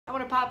I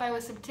want to pop by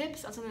with some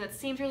tips on something that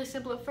seems really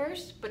simple at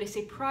first, but a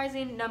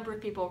surprising number of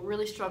people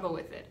really struggle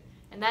with it,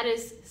 and that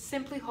is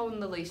simply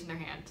holding the leash in their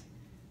hand.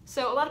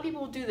 So a lot of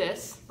people will do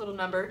this little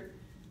number.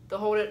 They'll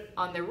hold it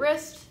on their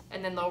wrist,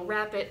 and then they'll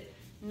wrap it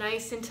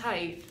nice and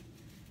tight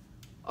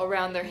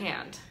around their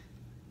hand.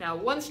 Now,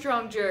 one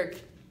strong jerk,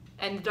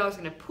 and the dog's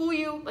gonna pull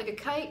you like a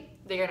kite.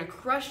 They're gonna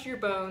crush your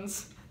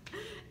bones,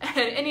 and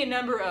any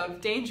number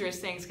of dangerous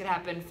things could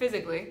happen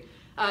physically.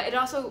 It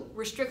also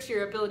restricts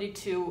your ability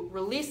to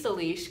release the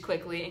leash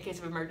quickly in case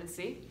of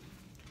emergency.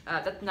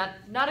 That's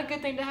not a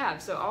good thing to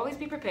have, so always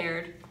be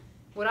prepared.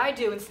 What I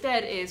do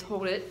instead is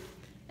hold it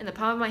in the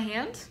palm of my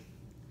hand,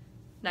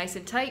 nice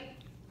and tight.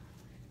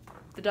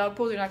 The dog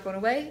pulls are not going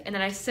away, and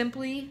then I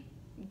simply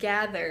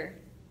gather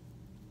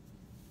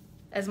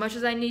as much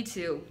as I need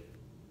to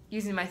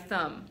using my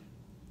thumb.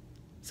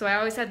 So I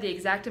always have the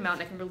exact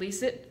amount, and I can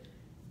release it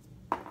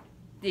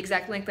the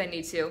exact length I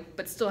need to,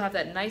 but still have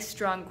that nice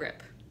strong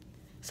grip.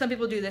 Some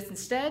people do this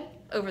instead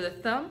over the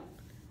thumb.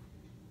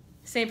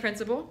 Same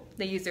principle.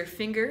 They use their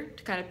finger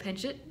to kind of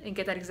pinch it and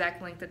get that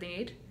exact length that they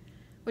need.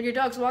 When your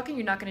dog's walking,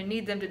 you're not going to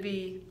need them to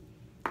be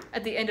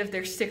at the end of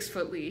their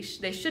 6-foot leash.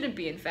 They shouldn't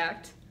be, in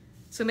fact.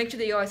 So make sure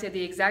that you always have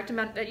the exact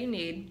amount that you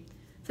need,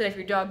 so that if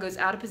your dog goes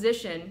out of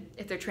position,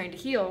 if they're trained to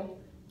heel,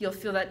 you'll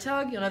feel that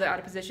tug, you'll know they're out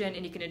of position,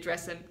 and you can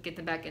address them, get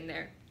them back in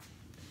there.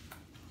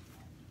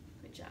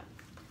 Good job.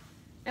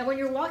 Now when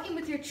you're walking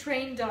with your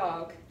trained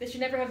dog, they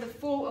should never have the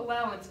full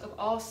allowance of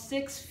all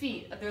 6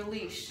 feet of their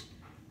leash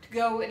to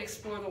go and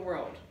explore the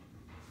world.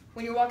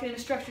 When you're walking in a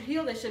structured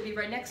heel, they should be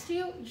right next to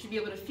you. You should be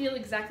able to feel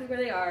exactly where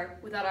they are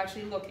without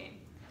actually looking.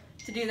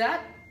 To do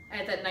that, I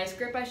have that nice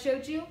grip I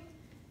showed you,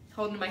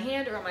 holding my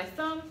hand or on my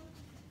thumb,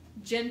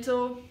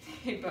 gentle,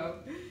 hey Bo,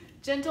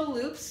 gentle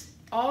loops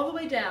all the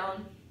way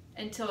down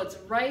until it's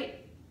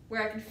right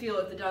where I can feel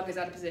if the dog is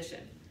out of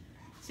position.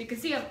 So you can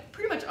see I'm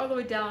pretty much all the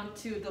way down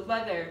to the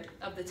leather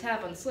of the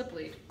tab on the slip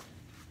lead.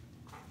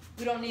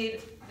 We don't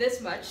need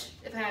this much.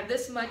 If I have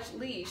this much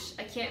leash,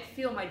 I can't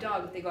feel my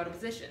dog if they go out of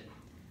position.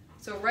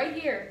 So right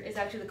here is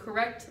actually the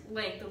correct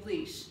length of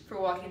leash for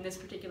walking this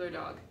particular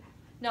dog.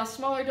 Now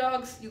smaller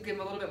dogs, you give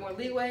them a little bit more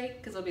leeway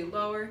because they'll be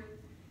lower.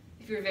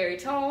 If you're very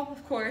tall,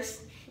 of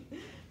course.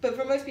 But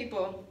for most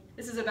people,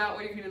 this is about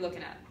what you're going to be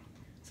looking at.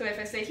 So if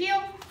I say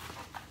heel,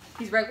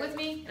 he's right with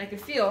me, and I can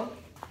feel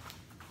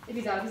if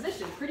he's out of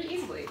position pretty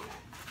easily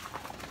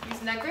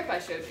using that grip I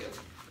showed you.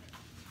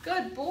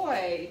 Good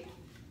boy.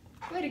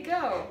 Way to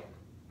go.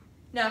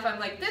 Now if I'm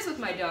like this with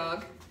my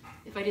dog,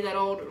 if I do that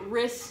old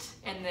wrist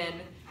and then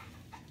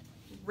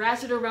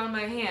ratchet around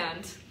my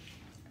hand,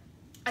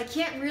 I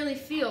can't really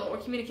feel or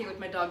communicate with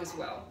my dog as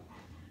well.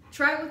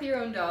 Try it with your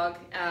own dog.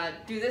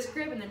 Do this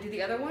grip and then do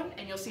the other one,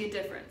 and you'll see a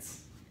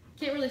difference.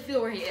 Can't really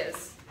feel where he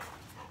is.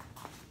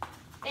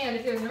 And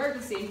if there was an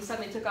emergency, he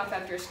suddenly took off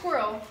after a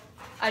squirrel,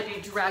 I'd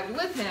be dragged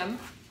with him,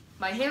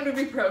 my hand would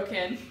be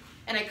broken,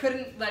 and I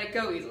couldn't let it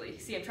go easily.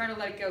 See, I'm trying to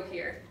let it go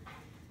here.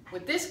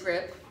 With this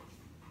grip,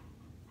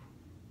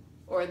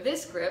 or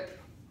this grip,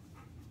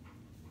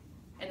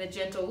 and the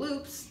gentle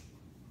loops,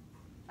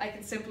 I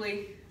can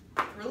simply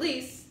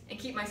release and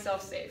keep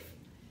myself safe.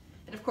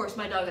 And of course,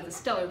 my dog has a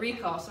stellar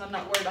recall, so I'm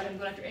not worried about him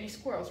going after any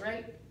squirrels,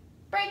 right?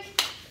 Break!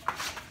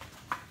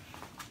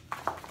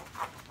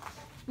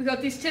 We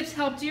hope these tips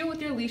helped you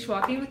with your leash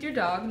walking with your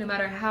dog, no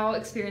matter how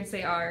experienced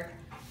they are.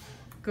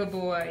 Good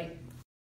boy.